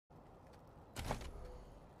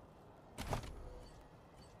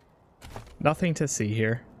Nothing to see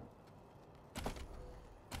here.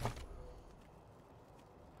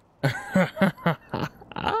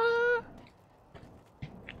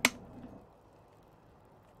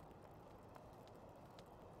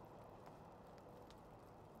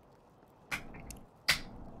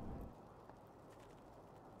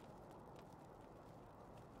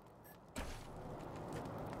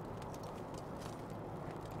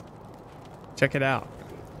 Check it out.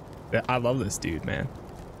 I love this dude, man.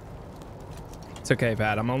 It's okay,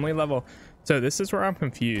 Pat. I'm only level... So this is where I'm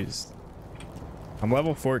confused. I'm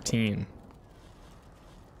level 14.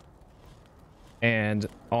 And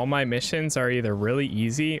all my missions are either really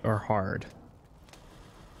easy or hard.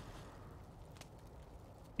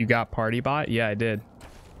 You got party bot? Yeah, I did.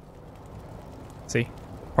 See?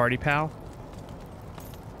 Party pal?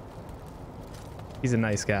 He's a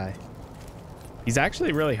nice guy. He's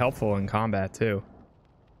actually really helpful in combat too.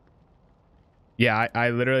 Yeah, I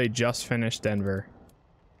literally just finished Denver.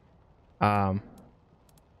 You're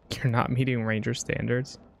not meeting ranger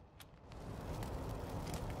standards.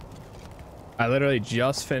 I literally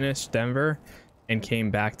just finished Denver and came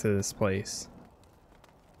back to this place.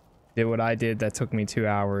 Did what I did. That took me 2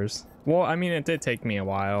 hours. Well, I mean, it did take me a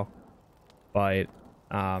while, but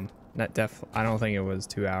I don't think it was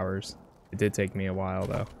 2 hours. It did take me a while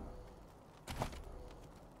though.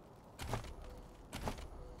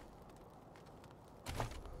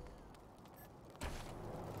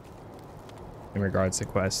 In regards to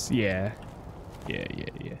quests, yeah.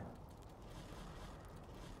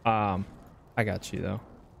 I got you though.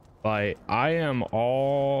 Like, I am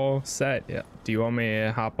all set. Yeah. Do you want me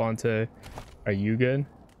to hop onto? Are you good?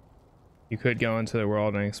 You could go into the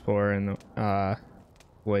world and explore in the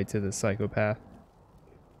way to the psychopath.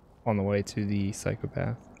 On the way to the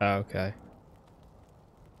psychopath. Oh, okay.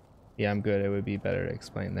 Yeah, I'm good. It would be better to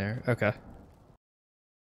explain there. Okay.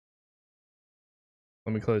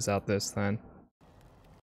 Let me close out this then.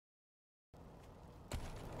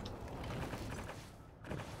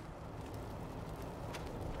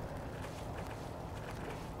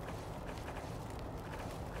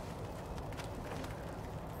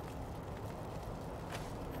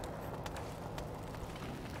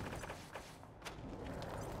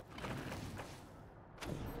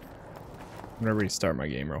 I'm gonna restart my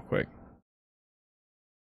game real quick.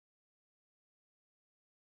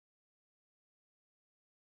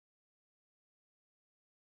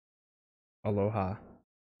 Aloha.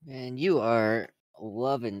 Man, you are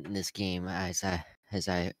loving this game as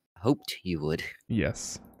I hoped you would.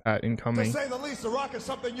 Yes. Incoming. To say the least, The Rock is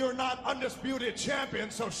something you're not undisputed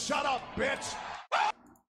champion, so shut up, bitch!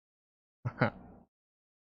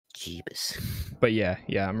 Jeebus. But yeah,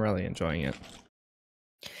 I'm really enjoying it.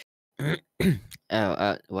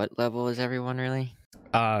 What level is everyone really?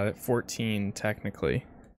 14 technically.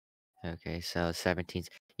 Okay, so 17.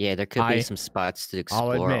 Yeah, there could be some spots to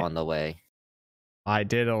explore on the way. I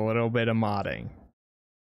did a little bit of modding.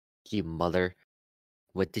 You mother.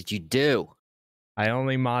 What did you do? I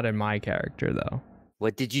only modded my character though.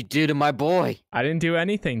 What did you do to my boy? I didn't do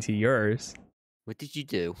anything to yours. What did you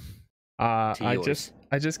do? I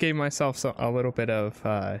just gave myself a little bit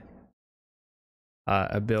of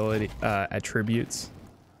ability attributes.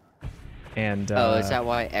 And is that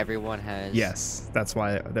why everyone has? Yes, that's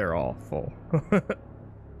why they're all full.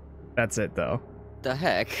 That's it though. The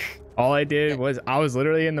heck? All I did was I was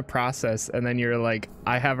literally in the process, and then you're like,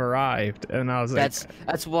 "I have arrived," and I was like,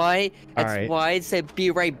 "That's why I said be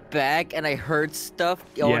right back," and I heard stuff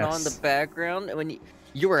going on in the background, and when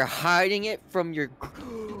you were hiding it from your.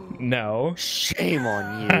 No. Shame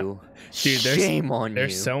on you. Dude, shame on you.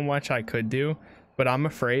 There's so much I could do, but I'm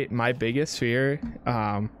afraid my biggest fear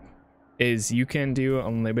is you can do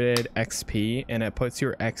unlimited XP, and it puts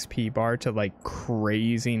your XP bar to like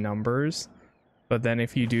crazy numbers. But then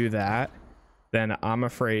if you do that, then I'm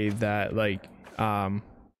afraid that like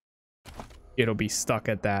it'll be stuck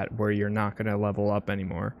at that where you're not going to level up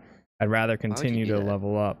anymore. I'd rather continue to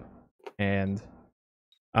level up and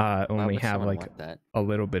only have like a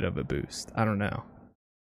little bit of a boost. I don't know.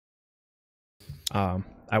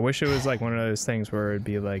 I wish it was like one of those things where it'd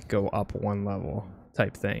be like go up one level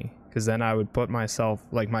type thing, because then I would put myself,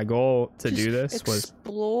 like, my goal to do this was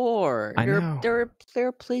explore. I know there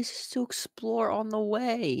are places to explore on the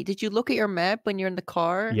way. Did you look at your map when you're in the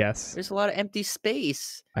car? Yes, there's a lot of empty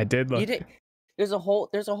space. I did look. You did. There's a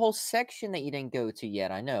whole section that you didn't go to yet.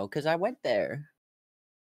 I know, because I went there.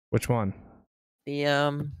 Which one?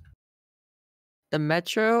 The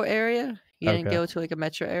metro area. You didn't go to like a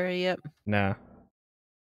metro area yet? Nah.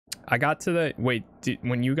 I got to the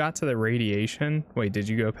when you got to the radiation, did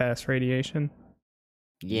you go past radiation?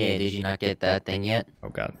 Yeah, did you not get that thing yet? Oh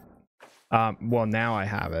god. Well, now I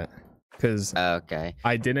have it because okay.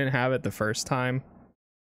 I didn't have it the first time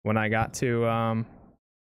when I got to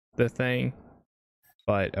the thing,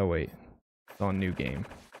 but oh wait, it's on new game.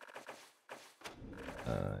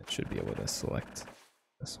 I should be able to select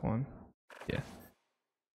this one. Yeah.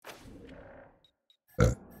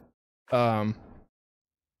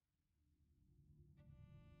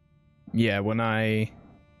 Yeah, when the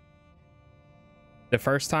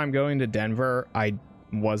first time going to Denver, I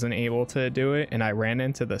wasn't able to do it, and I ran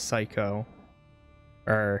into the psycho,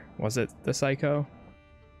 or was it the psycho?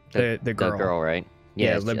 The girl. The girl, right?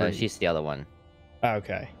 Yeah, Liberty. she's the other one.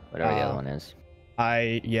 Okay. Whatever the other one is.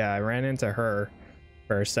 I ran into her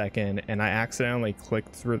for a second, and I accidentally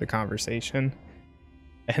clicked through the conversation,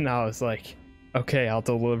 and I was like, okay, I'll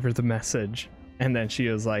deliver the message. And then she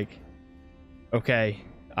was like, okay,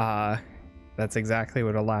 that's exactly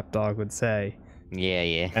what a lapdog would say.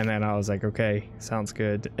 Yeah. And then I was like, okay, sounds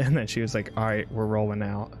good. And then she was like, all right, we're rolling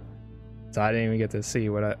out. So I didn't even get to see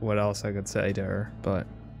what else I could say to her, but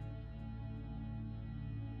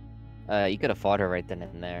you could have fought her right then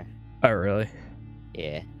and there. oh really?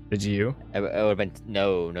 Yeah. Did you? It would have been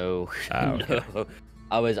no. Oh, okay. No.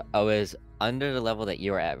 I was under the level that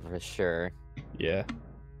you were at for sure. Yeah.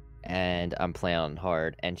 And I'm playing on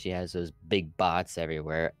hard, and she has those big bots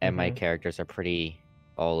everywhere, and my characters are pretty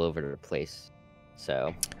all over the place.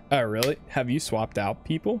 So. Oh really? Have you swapped out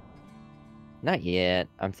people? Not yet.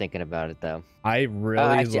 I'm thinking about it though. I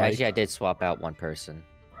really actually, I did swap out one person.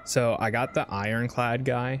 So I got the ironclad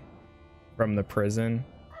guy from the prison,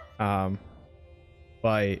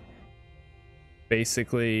 but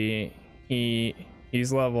basically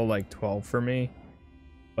he's level like 12 for me,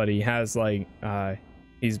 but he has like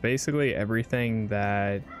he's basically everything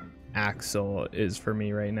that Axel is for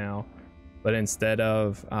me right now, but instead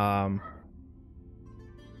of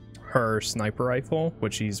her sniper rifle,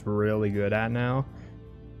 which he's really good at now,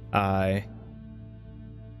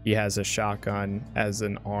 he has a shotgun as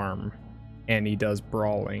an arm, and he does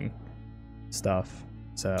brawling stuff.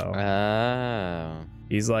 So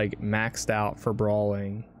he's like maxed out for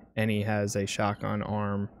brawling, and he has a shotgun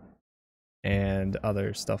arm and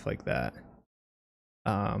other stuff like that.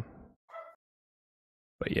 But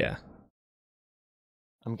yeah.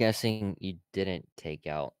 I'm guessing you didn't take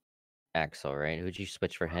out Axel, right? Who'd you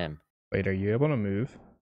switch for him? Wait, are you able to move?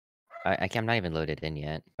 I'm not even loaded in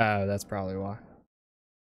yet. Oh, that's probably why.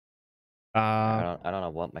 I don't know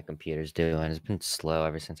what my computer's doing. It's been slow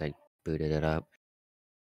ever since I booted it up.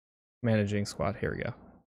 Managing squad. Here we go.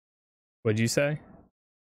 What'd you say?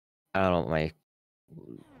 I don't know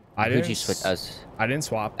Who'd you switch us? I didn't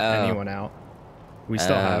swap anyone out. We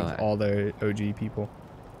still have all the OG people.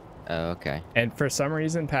 Oh, okay. And for some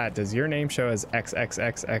reason, Pat, does your name show as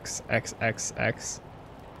XXXXXXX?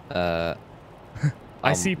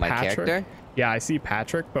 I see my Patrick. Character? Yeah, I see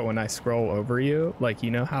Patrick, but when I scroll over you, like,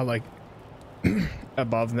 you know how like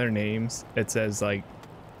above their names it says like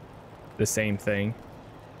the same thing?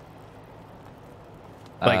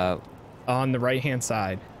 Like on the right hand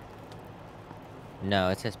side. No,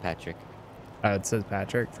 it says Patrick. It says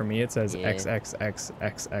Patrick. For me, it says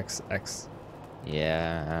XXXXXX.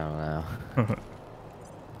 Yeah, I don't know.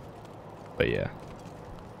 But yeah.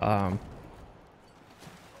 How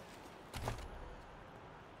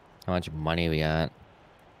much money we got?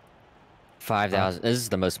 5,000. This is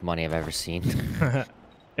the most money I've ever seen.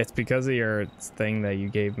 It's because of your thing that you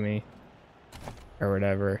gave me, or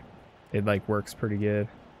whatever. It like works pretty good.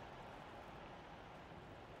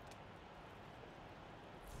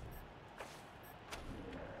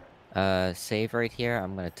 Save right here.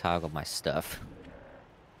 I'm gonna toggle my stuff.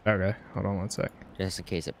 Okay, hold on one sec. Just in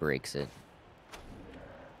case it breaks it.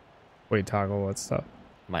 Wait, toggle what stuff?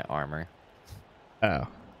 My armor. Oh.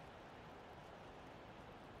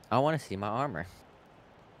 I want to see my armor.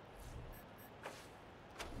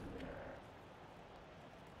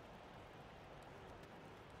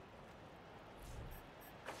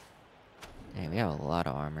 Hey, we have a lot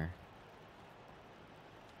of armor.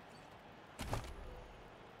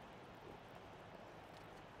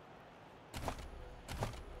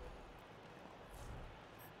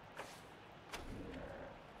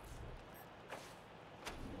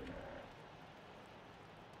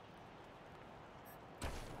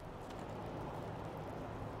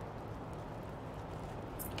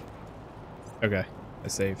 Okay, I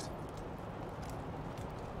saved.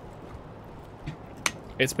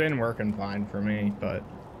 It's been working fine for me, but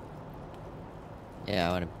yeah,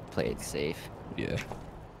 I want to play it safe. Yeah.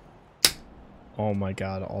 Oh my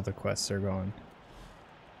god, all the quests are gone.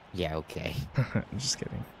 Yeah, okay. I'm just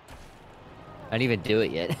kidding. I didn't even do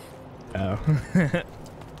it yet. Oh.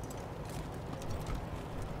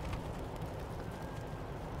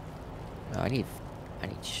 I need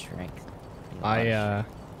strength. Yeah,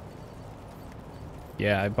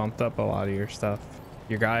 I bumped up a lot of your stuff.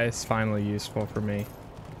 Your guy is finally useful for me.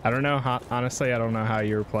 I don't know how, honestly, I don't know how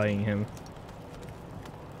you're playing him.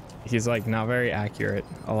 He's like not very accurate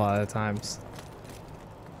a lot of times.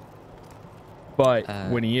 But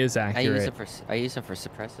when he is accurate, I use him for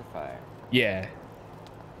suppressive fire. yeah.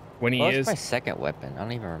 When he What's my second weapon? I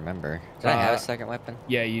don't even remember. Did I have a second weapon?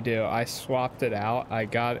 Yeah, you do. I swapped it out. I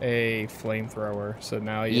got a flamethrower, so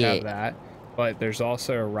now you have that. But there's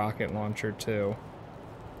also a rocket launcher too.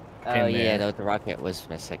 Oh yeah, the rocket was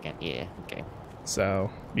my second. Yeah, okay.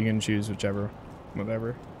 So you can choose whatever.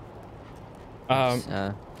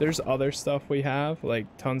 There's other stuff we have, like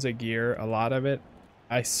tons of gear. A lot of it,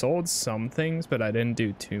 I sold some things, but I didn't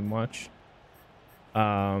do too much.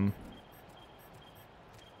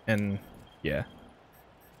 And yeah,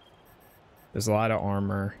 there's a lot of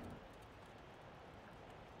armor.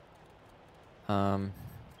 Well,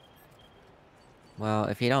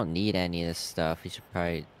 if you don't need any of this stuff, you should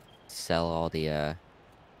probably sell all the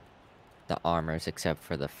armors except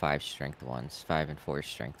for the 5 strength ones, 5 and 4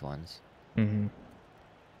 strength ones. Mm-hmm.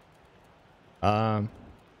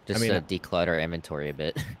 Just to declutter inventory a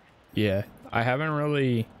bit. Yeah, I haven't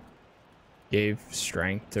really gave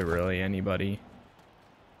strength to really anybody,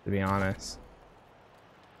 to be honest,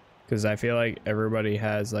 because I feel like everybody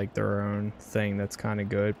has like their own thing that's kind of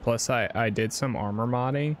good. Plus I did some armor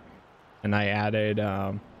modding and I added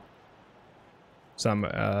some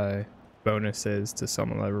bonuses to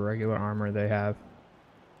some of the regular armor they have.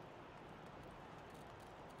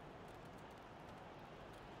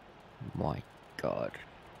 My god.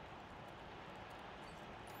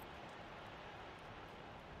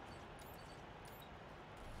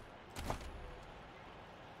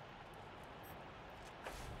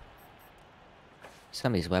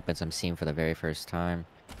 Some of these weapons I'm seeing for the very first time.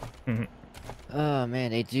 Mm-hmm. Oh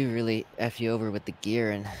man, they do really F you over with the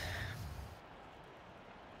gear and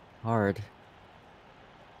hard.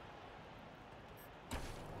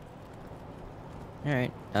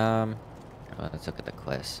 Alright, well, let's look at the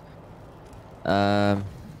quests.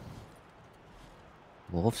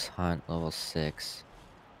 Wolf's Hunt, level 6.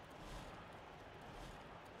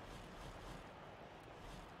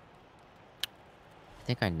 I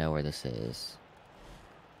think I know where this is.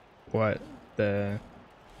 What? The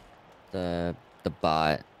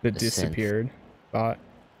bot. The disappeared bot?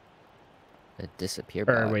 The disappeared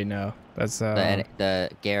or bot. wait, no. That's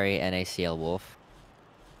the Gary NACL Wolf.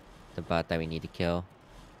 The bot that we need to kill.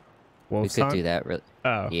 We could do that real.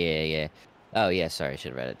 Oh. Yeah. Oh yeah, sorry, I should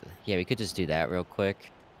have read it. Yeah, we could just do that real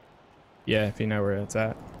quick. Yeah, if you know where it's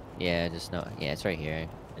at. Yeah, just know. Yeah, it's right here.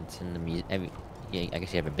 It's in the museum. Yeah, I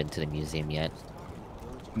guess you haven't been to the museum yet.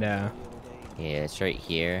 Nah. Yeah, it's right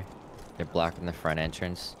here. They're blocking the front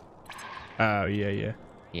entrance. Oh yeah.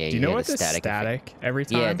 Yeah, do you know what the static every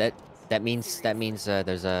time? Yeah, that means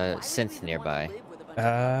there's a synth nearby.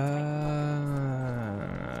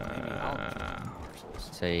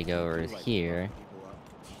 So you go over here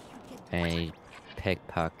and you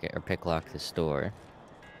picklock this door.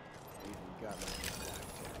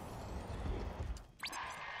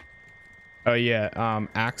 Oh yeah,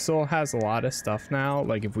 Axel has a lot of stuff now.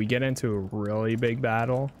 Like if we get into a really big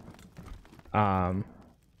battle, yeah,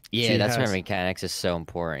 that's why mechanics is so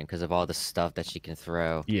important because of all the stuff that she can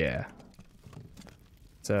throw. Yeah.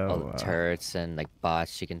 So all the turrets and like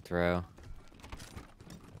bots she can throw.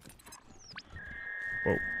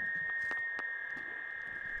 Whoa.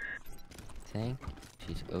 I think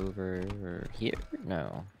she's over here.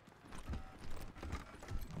 No.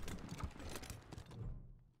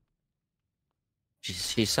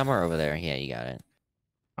 She's somewhere over there. Yeah, you got it.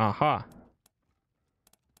 Uh-huh.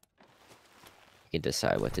 You can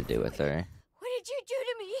decide what to do with her. What did you do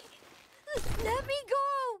to me? Let me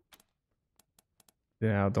go!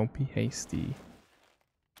 Now, don't be hasty.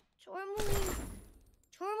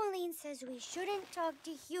 Tourmaline says we shouldn't talk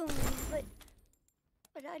to humans, but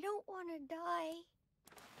I don't want to die.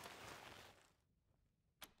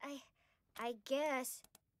 I guess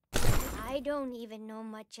I don't even know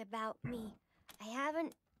much about me. I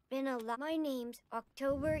haven't been alive. My name's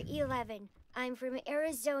October 11. I'm from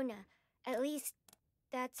Arizona. At least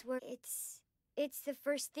that's where it's the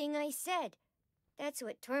first thing I said. That's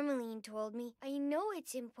what Tourmaline told me. I know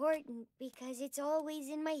it's important because it's always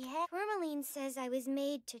in my head. Tourmaline says I was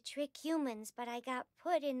made to trick humans, but I got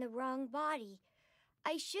put in the wrong body.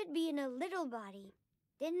 I should be in a little body.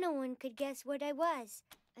 Then no one could guess what I was.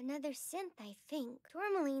 Another synth, I think.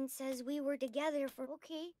 Tourmaline says we were together for...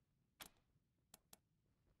 Okay.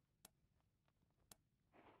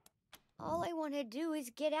 All I want to do is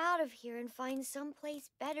get out of here and find someplace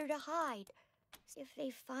better to hide. If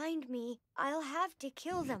they find me, I'll have to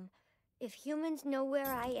kill them. If humans know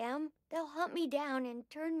where I am, they'll hunt me down and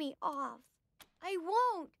turn me off. I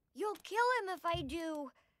won't! You'll kill him if I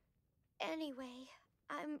do! Anyway,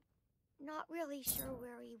 I'm not really sure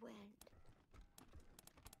where he went.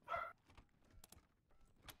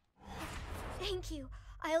 Thank you.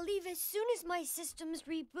 I'll leave as soon as my systems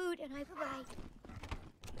reboot and bye.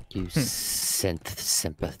 You synth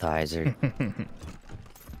sympathizer.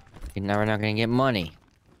 You're never not gonna get money.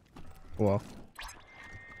 Well,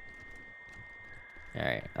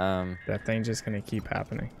 Alright, that thing just gonna keep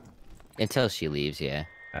happening. until she leaves, yeah.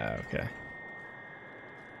 Oh, okay.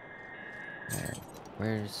 Alright,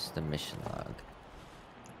 where's the mission log?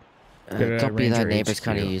 Go to Don't be that Ranger neighbor's HQ.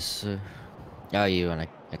 kind of use. Oh, you wanna?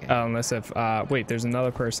 Okay. Unless if wait, there's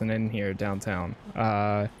another person in here downtown.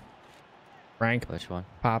 Frank Which one?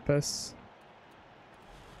 Pappas.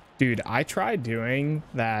 Dude, I tried doing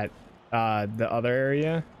that. The other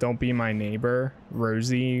area. Don't be my neighbor,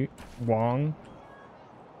 Rosie Wong,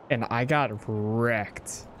 and I got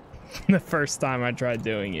wrecked the first time I tried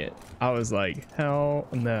doing it. I was like, hell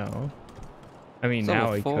no. I mean, So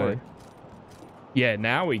now we before- could. Yeah,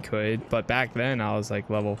 now we could, but back then I was like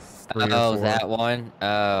level 3 or 4. Oh, that one?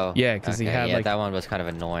 Oh. Yeah, 'cause he had, yeah, like- that one was kind of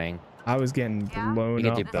annoying. I was getting blown You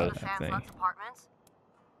could up do by both. that thing. Apartments?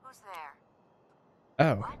 Who's there?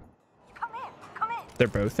 Oh, What? Come in. Come in. they're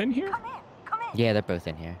both in here? Come in. Come in. Yeah, they're both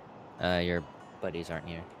in here. Your buddies aren't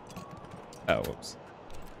here. Oh, whoops.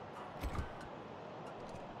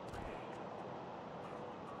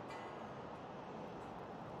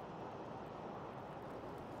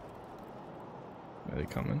 Are they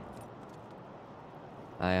coming?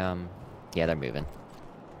 Yeah, they're moving.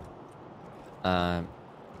 Yeah,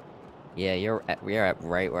 we're at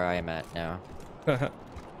right where I am at now.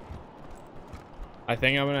 I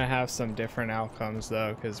think I'm gonna have some different outcomes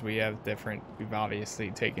though, because we've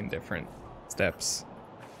obviously taken different steps.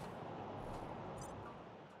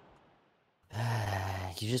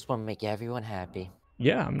 You just want to make everyone happy.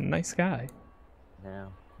 Yeah, I'm a nice guy.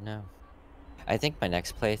 No. I think my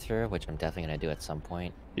next playthrough, which I'm definitely gonna do at some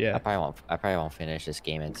point. Yeah. I probably won't finish this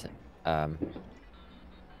game until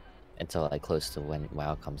like close to when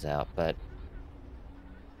WoW comes out. But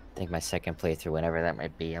I think my second playthrough, whenever that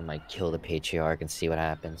might be, I might kill the Patriarch and see what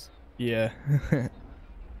happens. Yeah.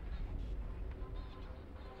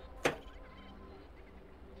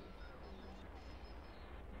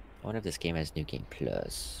 I wonder if this game has New Game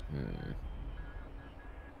Plus.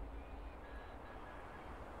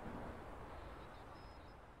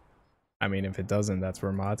 I mean, if it doesn't, that's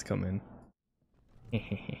where mods come in.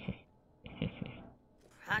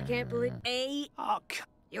 I can't believe. Hey,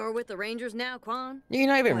 you're with the Rangers now, Quan? You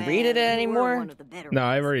not even read it Well, you were anymore? one of the better No,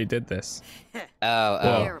 I ones. already did this.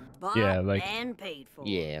 Oh. They're bought yeah, like- and paid for.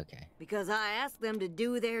 Yeah, okay. Because I asked them to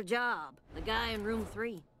do their job. The guy in room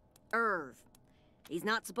 3, Irv. He's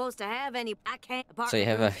not supposed to have any. I can't. So you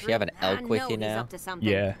have an elk with you now?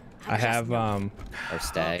 Yeah, I just have know. Or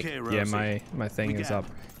stag. Okay, yeah, Rosie. my thing We is got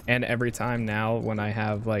up. And every time now when I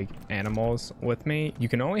have like animals with me, you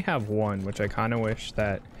can only have one, which I kind of wish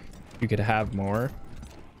that you could have more.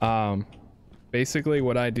 Basically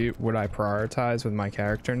what I prioritize with my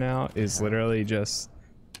character now is literally just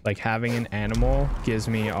like having an animal gives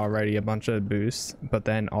me already a bunch of boosts, but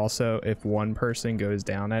then also if one person goes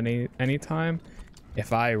down any time,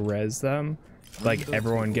 if I res them, like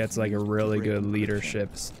everyone gets like a really good leadership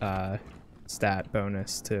stat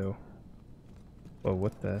bonus too. Well,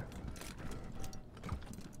 what the?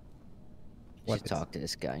 Should talk to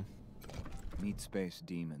this guy. Meat space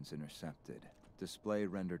demons intercepted. Display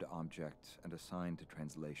rendered objects and assigned to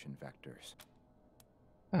translation vectors.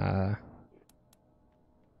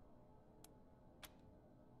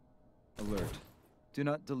 Alert. Do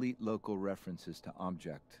not delete local references to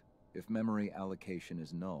object. If memory allocation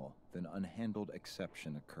is null, then unhandled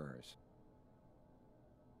exception occurs.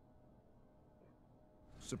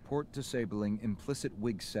 Support disabling implicit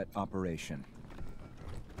wig set operation.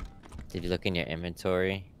 Did you look in your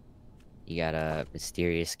inventory? You got a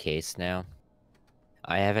mysterious case now.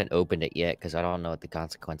 I haven't opened it yet because I don't know what the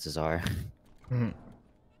consequences are.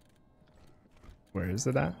 Where is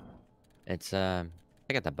it at? It's I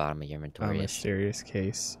think at the bottom of your A inventory. mysterious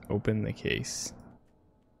case. Open the case.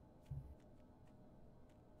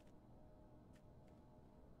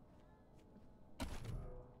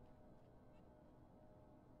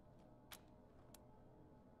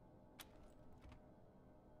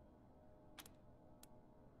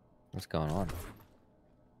 What's going on?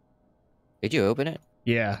 Did you open it?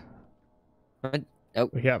 Yeah, What? Oh,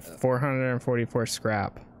 we got 444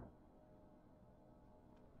 scrap.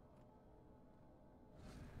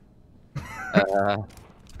 Wonder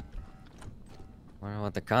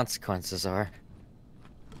what the consequences are.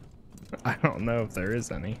 I don't know if there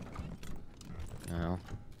is any. No.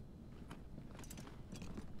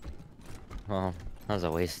 Well, that was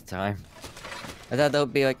a waste of time. I thought that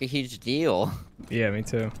would be like a huge deal. Yeah, me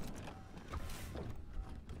too.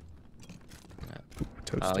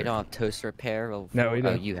 Oh, we don't have toast repair? Well, No, we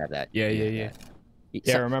don't. Oh, you have that. Yeah, You yeah, have yeah. that.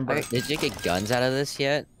 Yeah, remember. Okay, did you get guns out of this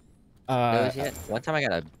yet? Those yet? One time I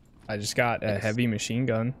got a... I just got a heavy machine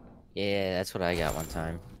gun. Yeah, that's what I got one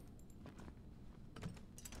time.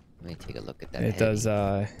 Let me take a look at that. It does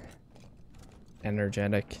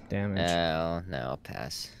energetic damage. Oh, no, I'll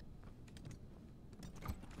pass.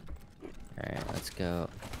 Alright, let's go.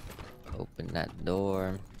 Open that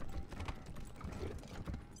door.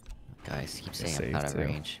 Guys, keep saying I'm out of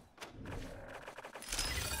range.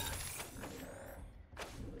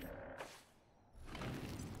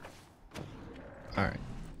 Alright.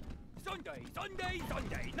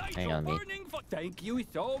 Hang on, me. Thank you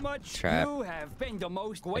so much. Trap. You have been the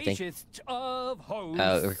most gracious of hosts.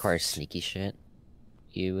 Oh, it requires sneaky shit.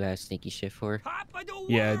 You have sneaky shit for?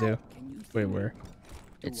 Yeah, I do. Wait, where?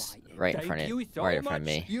 It's right in front of right in front of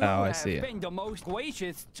me. Oh, I see it. Been the most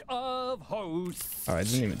gracious of hosts. Oh, I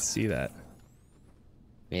didn't even see that.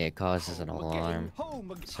 Yeah, it causes an alarm.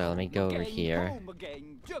 So let me go over here.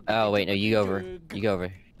 Oh wait, no, you go over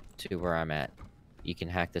to where I'm at. You can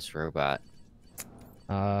hack this robot.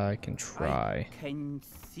 I can try.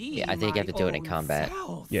 Yeah, I think you have to do it in combat.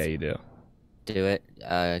 Yeah, you do. Do it.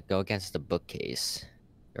 Go against the bookcase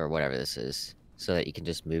or whatever this is, so that you can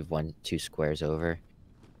just move 1-2 squares over,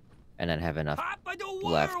 and then have enough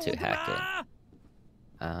left to hack it.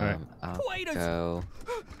 I'll go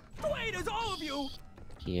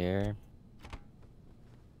here,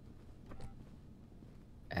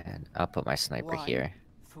 and I'll put my sniper here.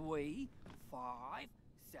 3, 5,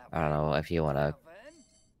 7, I don't know if you want to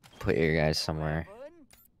put your guys somewhere.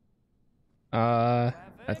 I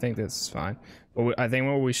think this is fine. But I think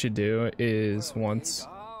what we should do is once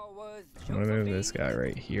I'm gonna move this guy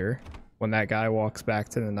right here. When that guy walks back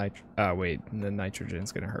to the the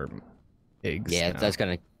nitrogen's gonna hurt pigs. Yeah, now. that's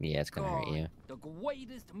gonna it's gonna hurt you.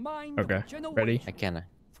 Okay, ready? I kinda.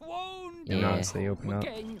 And honestly, open up. Do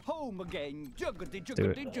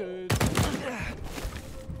it.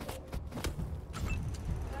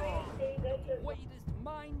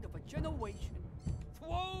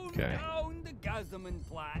 Okay.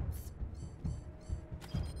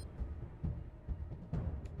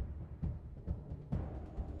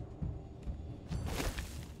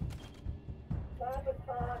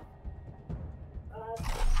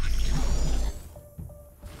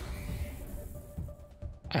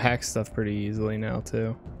 I hack stuff pretty easily now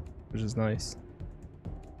too, which is nice.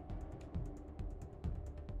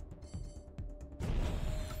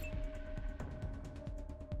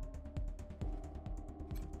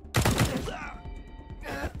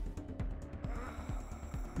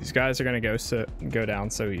 These guys are gonna go down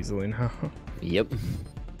so easily now. Yep.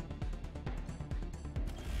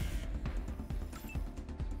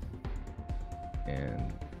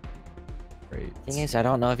 And great. Thing is, I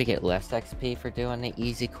don't know if you get less XP for doing the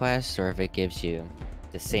easy quest, or if it gives you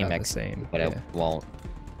the same About XP, but it won't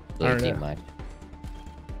I don't really do know. much.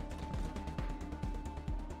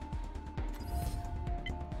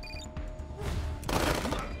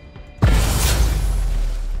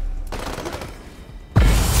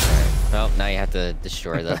 Well, now you have to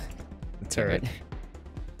destroy the turret.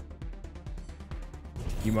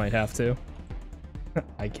 You might have to.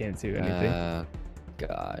 I can't do anything.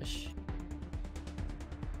 Gosh.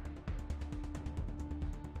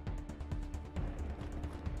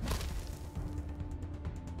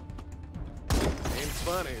 Ain't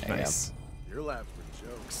funny. Nice. You're laughing for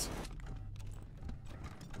jokes.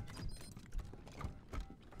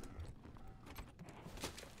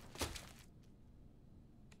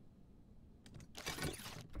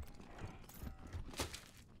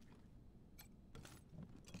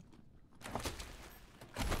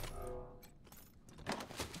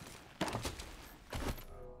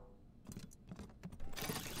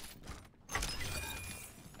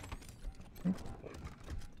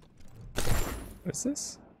 What's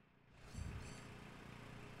this?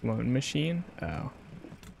 Loan machine? Oh.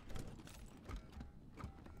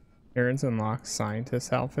 Aaron's unlocked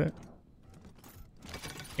scientist outfit.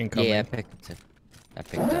 Incoming. Yeah, I picked up.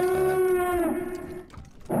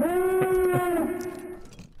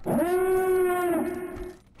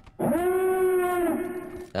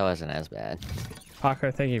 That wasn't as bad.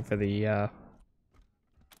 Parker, thank you for the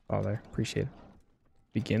follow. Appreciate it.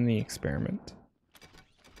 Begin the experiment.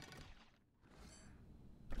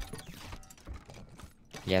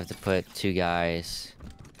 You have to put 2 guys.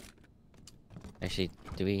 Actually,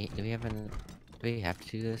 do we have to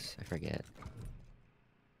do this? I forget.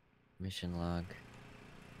 Mission log.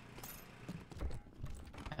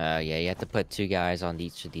 Yeah, you have to put 2 guys on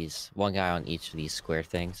each of these. 1 guy on each of these square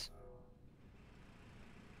things.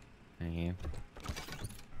 Right here.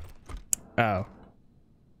 Oh.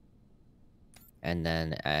 And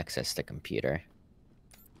then access the computer.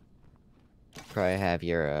 Probably have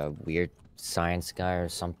your weird science guy or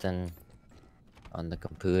something on the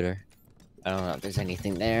computer. I don't know if there's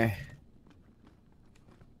anything there.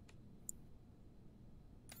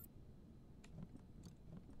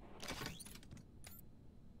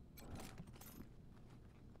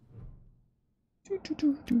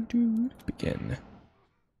 Begin.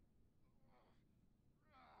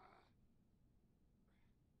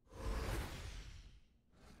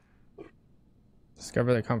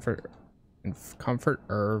 Discover the comfort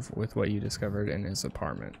Irv with what you discovered in his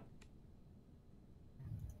apartment.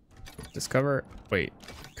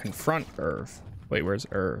 Confront Irv. Wait, where's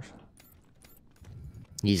Irv?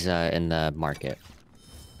 He's in the market.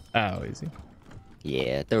 Oh, is he?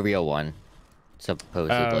 Yeah, the real one.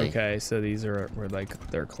 Supposedly. Oh, okay, so these were like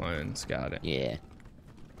their clones. Got it. Yeah.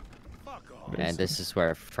 And this is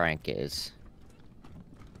where Frank is.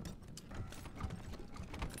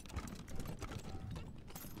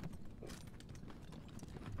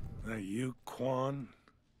 Are you Quan?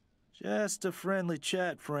 Just a friendly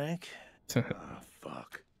chat, Frank.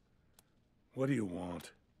 Fuck. What do you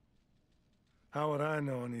want? How would I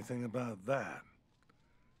know anything about that?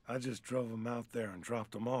 I just drove him out there and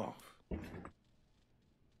dropped him off.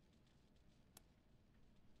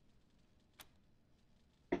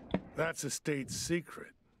 That's a state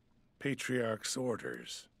secret. Patriarch's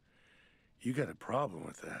orders. You got a problem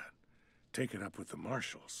with that? Take it up with the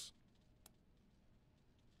marshals.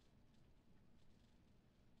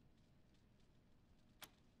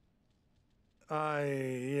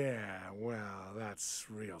 Yeah, well, that's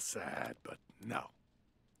real sad, but no.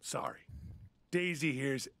 Sorry. Daisy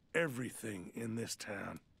hears everything in this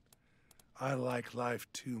town. I like life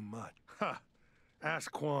too much. Ha!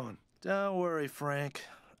 Ask Quan. Don't worry, Frank.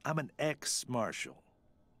 I'm an ex-marshal.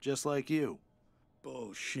 Just like you.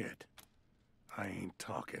 Bullshit. I ain't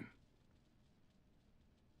talking.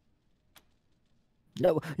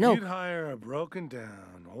 No. You'd hire a broken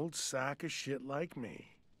down old sack of shit like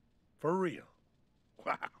me. For real.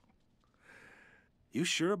 Wow. You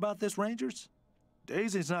sure about this, Rangers?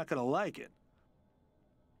 Daisy's not gonna like it.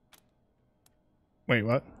 Wait,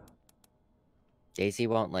 what? Daisy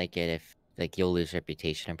won't like it if, like, you'll lose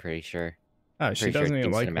reputation, I'm pretty sure. Oh, she doesn't even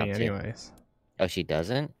like me anyways. Oh, she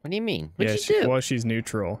doesn't? What do you mean? What'd she do? Well, she's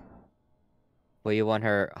neutral. Well, you want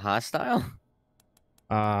her hostile?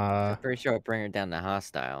 I'm pretty sure I'll bring her down to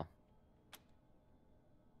hostile.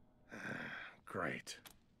 Great.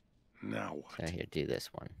 Now what? So here, do this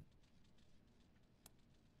one.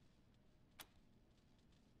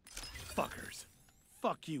 Fuckers.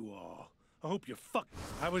 Fuck you all. I hope you fuck.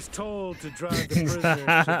 I was told to drive the prisoners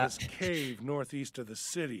to this cave northeast of the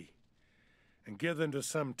city and give them to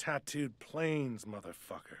some tattooed plains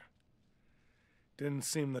motherfucker. Didn't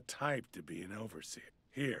seem the type to be an overseer.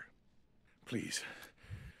 Here, please,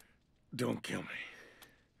 don't kill me.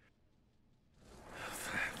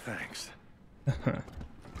 Thanks.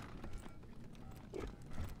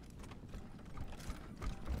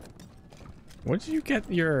 What did you get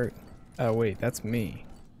your... Oh, wait, that's me.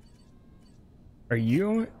 Are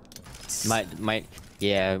you...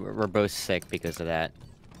 Yeah, we're both sick because of that.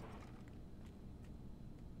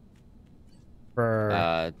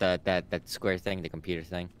 For... that square thing, the computer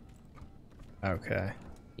thing. Okay.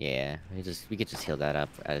 Yeah, we could just heal that up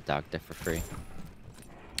at a doctor for free.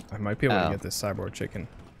 I might be able to get this cyborg chicken.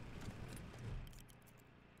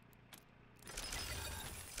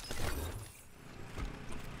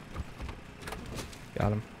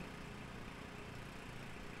 Got him.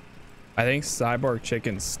 I think cyborg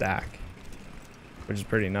chickens stack, which is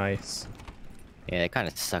pretty nice. Yeah, they kind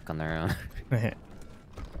of suck on their own.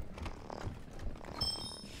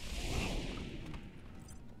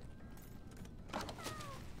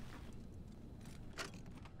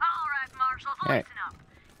 Alright,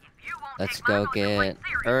 let's go get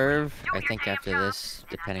Irv. I think after this,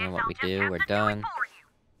 depending on what we do, we're done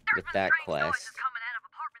with that quest.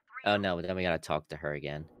 Oh no, but then we gotta talk to her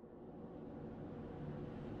again.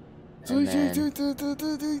 And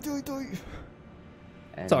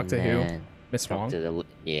talk to who? Miss Wong?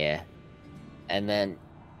 Yeah. And then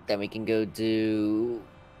we can go do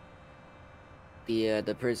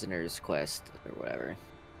the prisoner's quest or whatever.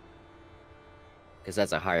 Because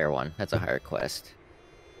that's a higher one. That's a higher quest.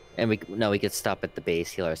 And we could stop at the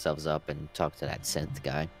base, heal ourselves up, and talk to that synth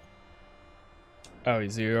guy. Oh,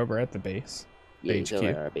 is he over at the base? Yeah, The he's HQ? over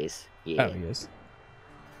at our base. Yeah. Oh, he is.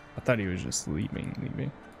 I thought he was just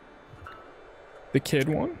leaving. The kid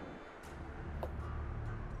one?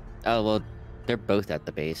 Oh, well, they're both at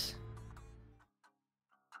the base.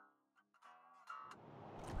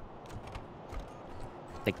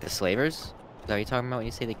 Like the slavers? Is that what you're talking about when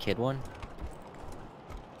you say the kid one?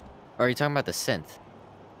 Or are you talking about the synth?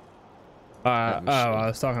 I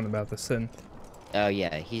was talking about the synth. Oh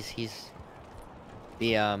yeah, he's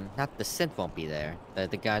the not the synth won't be there.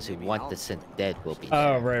 The guys who want the synth dead will be there.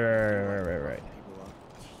 Oh, right.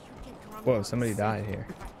 Whoa, somebody died here.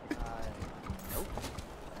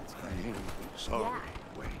 Sorry.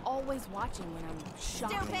 Yeah, always watching when I'm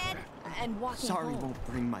shopping and walking Sorry home. won't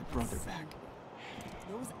bring my brother back.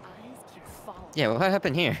 Those eyes keep following. Yeah, what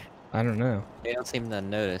happened here? I don't know. They don't seem to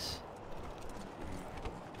notice.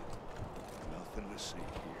 Nothing to see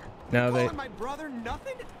here. No, they. Calling my brother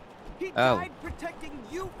nothing? He Oh. died protecting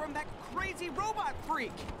you from that crazy robot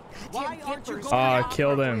freak. Why aren't you going Oh, out?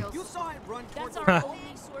 killed him. You saw it run That's towards our the only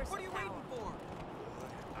source What are you of waiting power. for?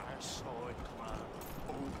 I saw it climb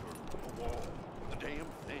over the wall. The damn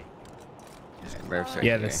thing. Murph's right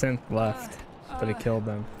Yeah, here. the synth left, but it killed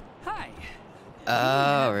them. Hi.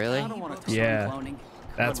 Oh, really? I don't want to Yeah. cloning.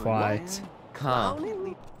 That's why. Huh.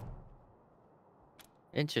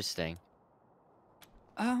 Interesting.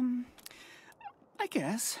 I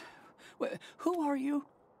guess. Who are you?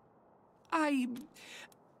 I'm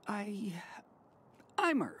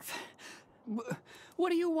Irv. What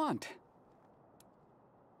do you want?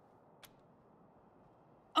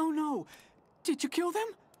 Oh no! Did you kill them?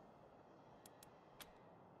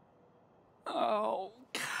 Oh,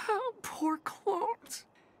 poor clones.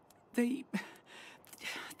 They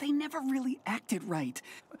never really acted right.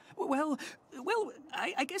 Well,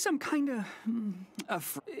 I guess I'm kind of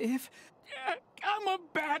if I'm a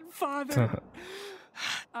bad father.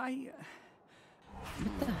 What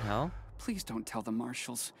the hell? Please don't tell the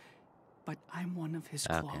marshals, but I'm one of his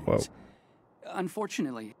Okay. clones.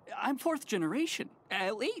 Unfortunately, I'm fourth generation,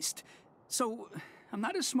 at least. So I'm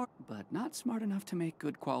not as smart, but not smart enough to make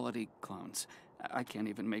good quality clones. I can't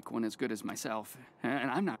even make one as good as myself, and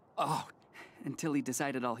I'm not. Oh, until he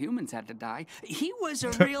decided all humans had to die. He was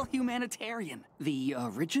a real humanitarian. The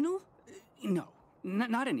original? No,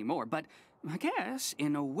 not anymore, but I guess,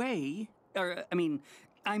 in a way, you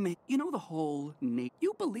know the whole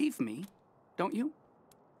you believe me, don't you?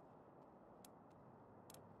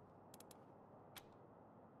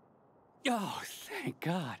 Oh, thank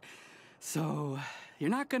God. So,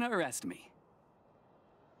 you're not gonna arrest me.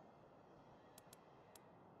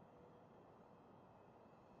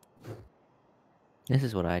 This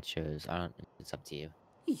is what I chose. It's up to you.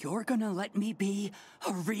 You're gonna let me be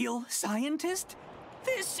a real scientist?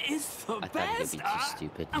 This is the I best. thought you'd be too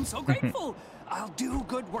stupid. I'm so grateful. I'll do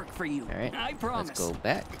good work for you. All right. I promise. Let's go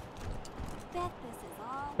back.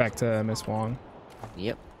 Back to Miss Wong.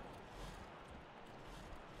 Yep.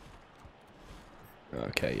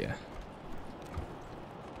 Okay, yeah.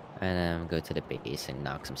 And then go to the base and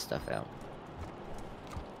knock some stuff out.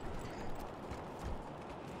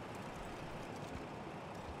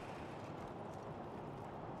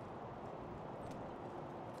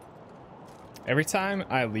 Every time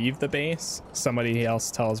I leave the base, somebody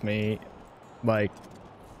else tells me, like,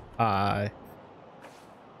 oh,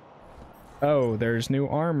 there's new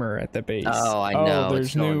armor at the base. Oh, I know. Oh, there's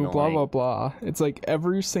it's so new blah, annoying. blah, blah. It's like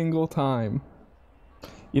every single time.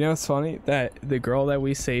 You know, it's funny that the girl that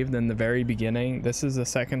we saved in the very beginning, this is the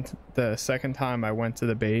second time I went to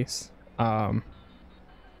the base.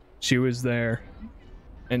 She was there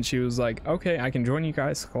and she was like, okay, I can join you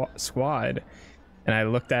guys squad. And I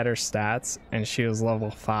looked at her stats and she was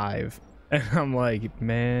level 5. And I'm like,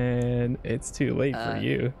 man, it's too late for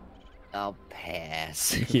you. I'll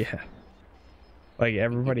pass. Yeah. Like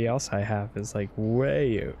everybody else I have is like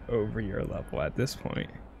way over your level at this point.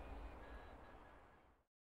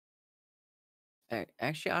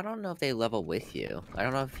 Actually, I don't know if they level with you. I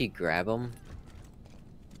don't know if you grab them.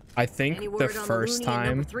 I think Any the word on first Looney and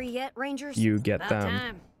number time 3 yet, Rangers? you get About them,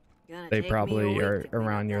 time. Gonna they take me a probably week are to clean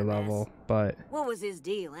around up your that mess. level, but What was his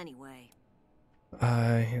deal anyway?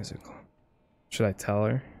 here's a should I tell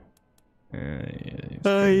her?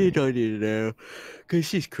 You don't need to know, cause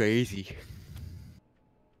she's crazy.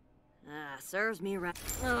 Serves me right.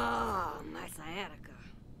 Oh, my sciatica.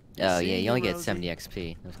 Oh yeah, you only get Rosie. 70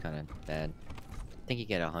 XP. That's kind of bad. I think you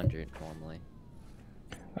get 100 normally.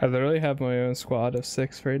 I literally have my own squad of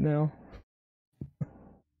 6 right now.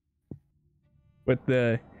 With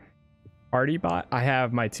the party bot, I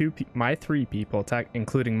have my three people,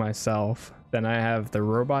 including myself. Then I have the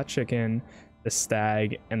robot chicken, the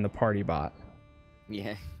stag, and the party bot.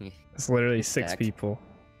 Yeah. It's literally 6 people.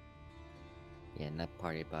 Yeah, and that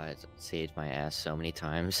party bot saved my ass so many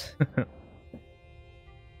times.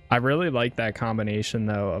 I really like that combination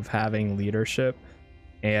though of having leadership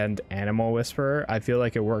and animal whisperer. I feel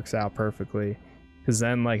like it works out perfectly because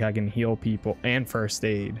then like I can heal people and first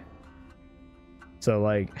aid. So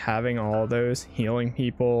like having all those healing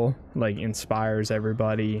people like inspires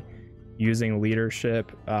everybody. Using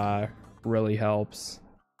leadership really helps.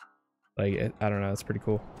 Like I don't know, it's pretty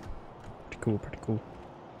cool. Pretty cool.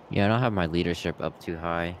 Yeah, I don't have my leadership up too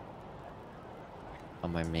high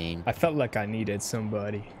on my main. I felt like I needed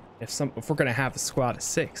somebody. If we're gonna have a squad of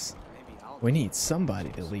 6, we need somebody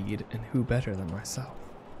to lead, and who better than myself?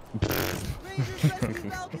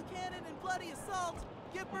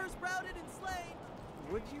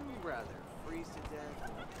 Would you rather freeze to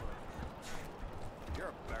death? You're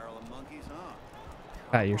a barrel of monkeys, huh?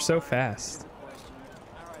 Ah, you're so fast.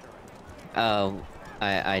 Oh,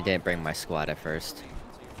 I didn't bring my squad at first.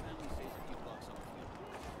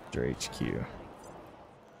 Your HQ.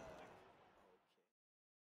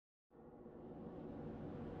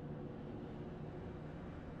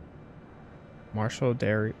 Marshal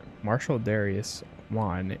Darius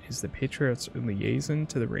Juan is the Patriot's liaison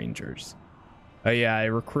to the Rangers. Oh yeah, I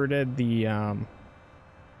recruited the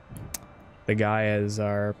guy as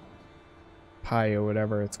our PI or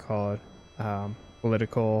whatever it's called,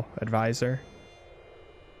 political advisor.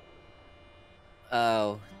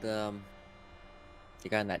 Oh, the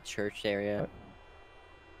guy in that church area.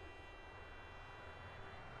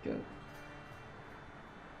 Good.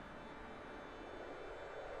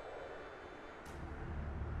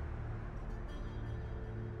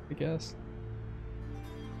 I guess.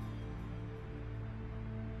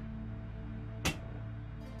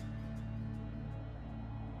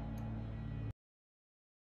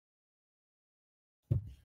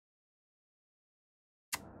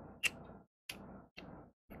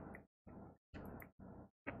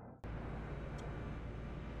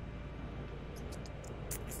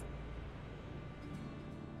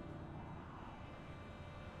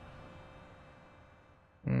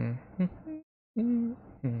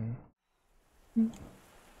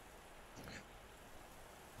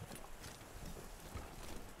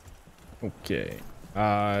 Okay.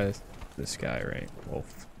 This guy, right?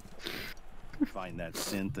 Wolf. Find that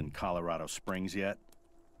synth in Colorado Springs yet?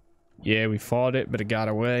 Yeah, we fought it, but it got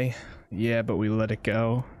away. Yeah, but we let it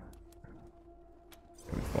go.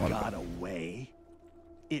 Got away?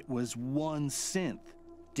 It was one synth.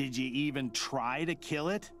 Did you even try to kill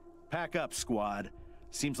it? Pack up, squad.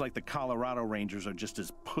 Seems like the Colorado Rangers are just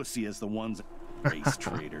as pussy as the ones race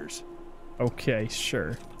traders. Okay,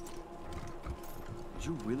 sure. Did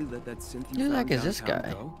you really let that synth Who the heck is this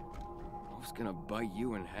guy? Go? I was gonna bite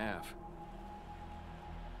you in half.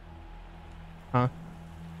 Huh?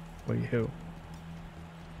 Wait, who?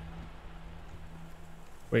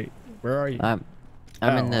 Wait, where are you? I'm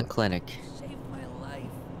in the clinic. Saved my life.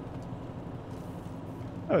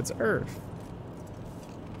 Oh, it's Irv.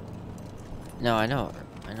 No, I know.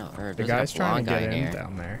 There's The guy's a trying to guy get in here.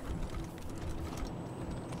 down there.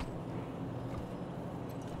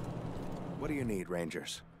 What do you need,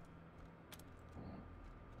 Rangers?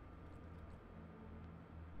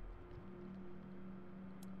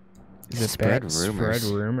 Is it Spread bad? rumors.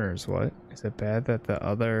 Spread rumors. What? Is it bad that the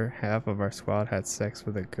other half of our squad had sex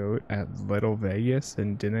with a goat at Little Vegas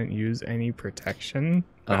and didn't use any protection?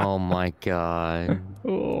 Oh my god.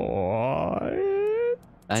 What?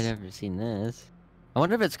 I've never seen this. I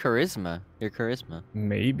wonder if it's charisma. Your charisma.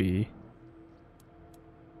 Maybe.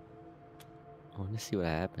 I want to see what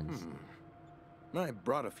happens. I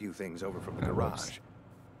brought a few things over from the garage.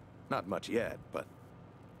 Not much yet, but...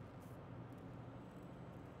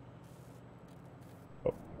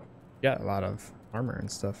 Oh, got a lot of armor and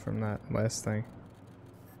stuff from that last thing.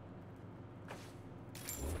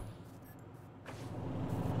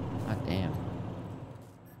 God damn.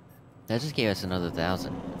 That just gave us another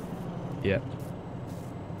 1,000. Yep.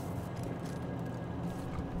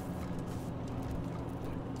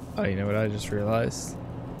 Oh, you know what I just realized?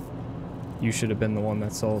 You should have been the one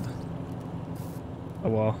that sold. Oh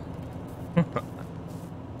well.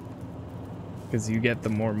 Because you get the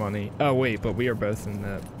more money. Oh wait, but we are both in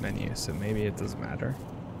the menu, so maybe it doesn't matter.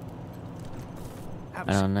 I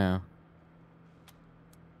don't know.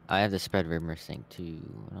 I have the spread rumors thing too.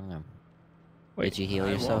 I don't know. Wait, did you heal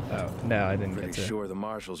yourself? Oh, no, I didn't Pretty get to. sure the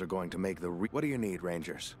marshals are going to make the What do you need,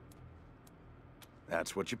 Rangers?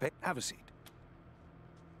 That's what you pay. Have a seat.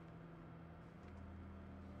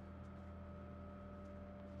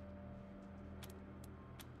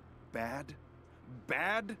 bad?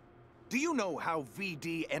 Bad? Do you know how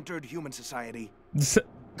VD entered human society?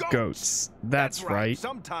 Goats. That's right.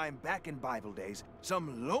 Sometime back in Bible days,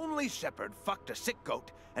 some lonely shepherd fucked a sick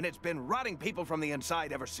goat, and it's been rotting people from the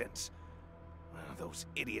inside ever since. Well, those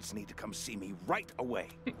idiots need to come see me right away.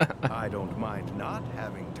 I don't mind not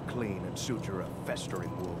having to clean and suture a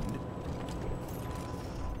festering wound.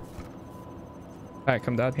 Alright,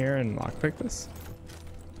 come down here and lockpick this.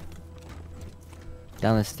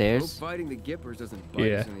 Down the stairs? Fighting the Gippers doesn't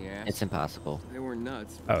bite us in the ass. It's impossible. They were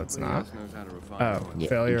nuts. Oh, it's not? Oh, Yeah,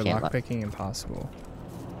 failure you can't lockpicking impossible.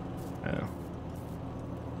 Oh.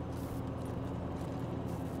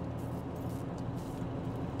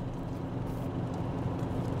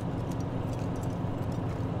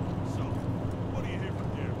 So, what do you hear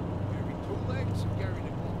from here? Carry 2 legs or carry the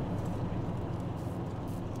ball?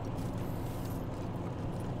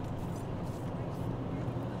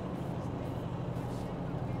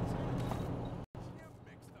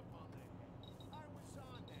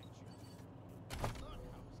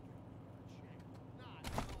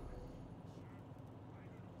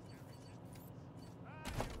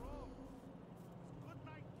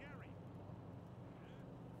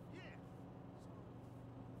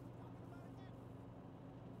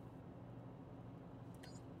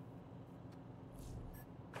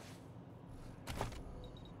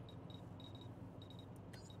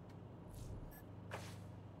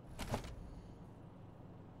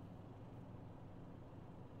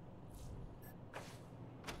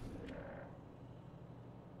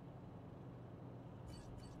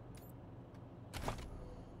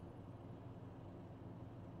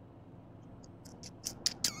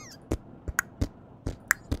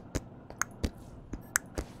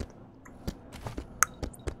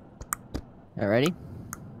 Alrighty.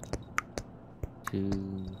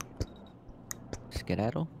 To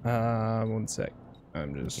skedaddle? 1 sec.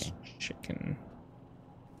 I'm just checking.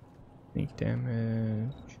 Sneak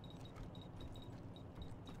damage.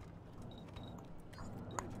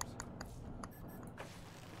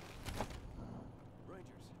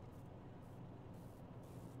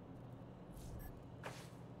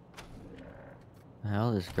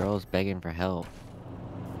 Hell, this girl's begging for help.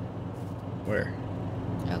 Where?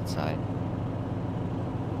 Outside.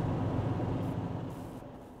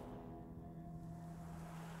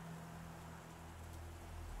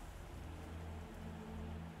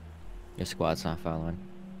 Your squad's not following.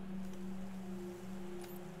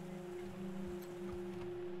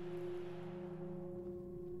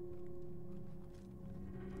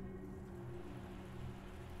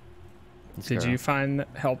 Did you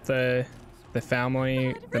help the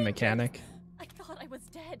family, the mechanic? I thought I was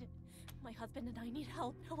dead. My husband and I need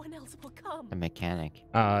help. No one else will come. The mechanic.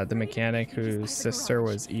 The mechanic whose sister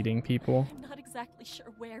was eating people? I'm not exactly sure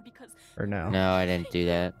where because... Or no? No, I didn't do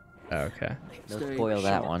that. Oh, okay. Don't spoil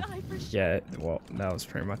that one. Yeah, well, that was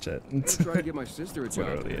pretty much it. Try to get my sister a job.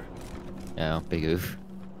 Literally it. No, big oof.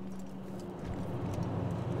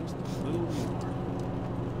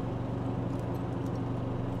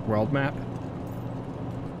 World map?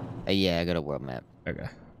 Yeah, I got a world map. Okay.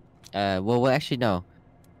 Well, actually, no.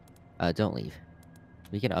 Don't leave.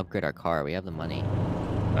 We can upgrade our car. We have the money.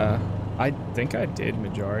 I think I did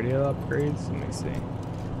majority of the upgrades. Let me see.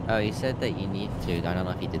 Oh, you said that you need to. I don't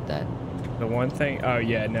know if you did that. The one thing... Oh,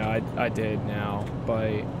 yeah, no, I did now.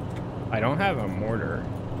 But I don't have a mortar.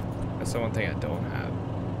 That's the one thing I don't have.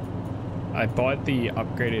 I bought the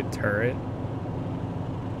upgraded turret.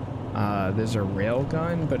 There's a rail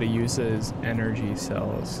gun, but it uses energy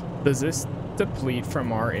cells. Does this deplete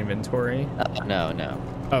from our inventory? No, no.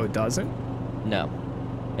 Oh, it doesn't? No,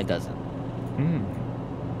 it doesn't.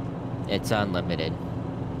 It's unlimited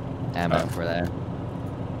ammo for that.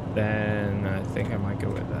 Then I think I might go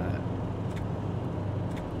with that.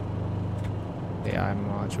 AI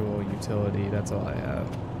module, utility, that's all I have.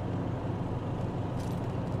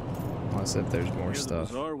 Unless if there's more stuff.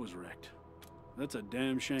 The bazaar was wrecked. That's a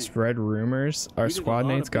damn shame. Spread rumors. Our We did a squad lot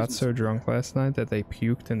mates of got business. so drunk last night that they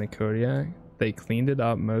puked in the Kodiak. They cleaned it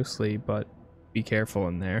up mostly, but be careful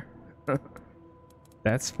in there.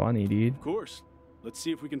 That's funny, dude. Of course. Let's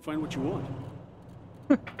see if we can find what you want.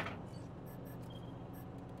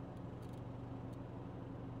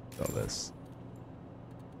 Sell this.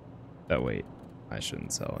 Oh wait, I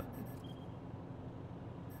shouldn't sell it.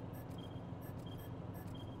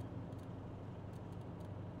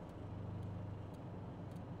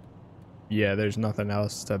 Yeah, there's nothing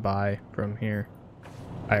else to buy from here.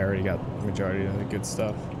 I already got the majority of the good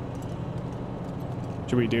stuff.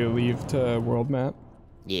 Should we leave to world map?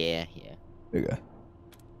 Yeah, yeah. Okay.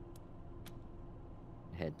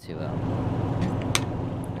 Head to where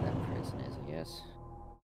that prison is, I guess.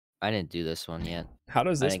 I didn't do this one yet. How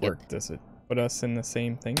does I this didn't get- work? Does it put us in the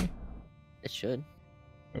same thing? It should.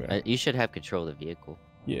 Okay. You should have control of the vehicle.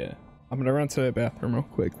 Yeah. I'm gonna run to the bathroom real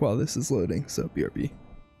quick while this is loading, so BRB.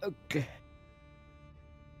 Okay.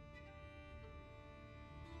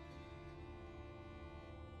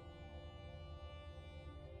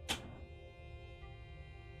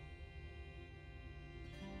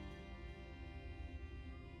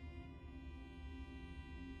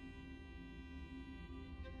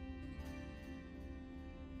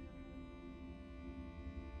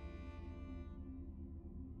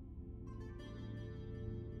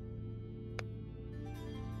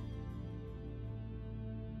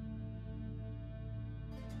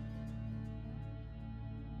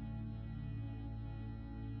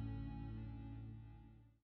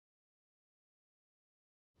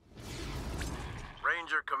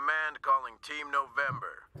 Ranger Command calling Team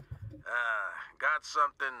November. Got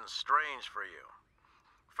something strange for you.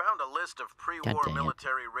 Found a list of pre-war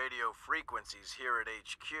military radio frequencies here at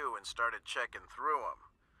HQ and started checking through them.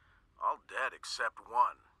 All dead except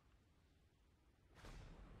one.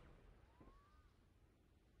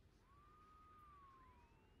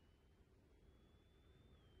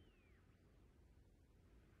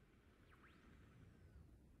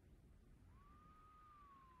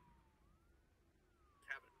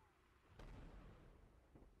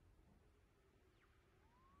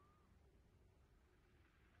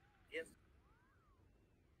 Yes.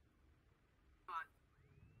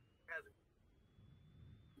 Has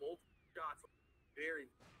multiple shots. Very.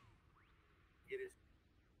 It is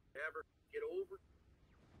ever get over.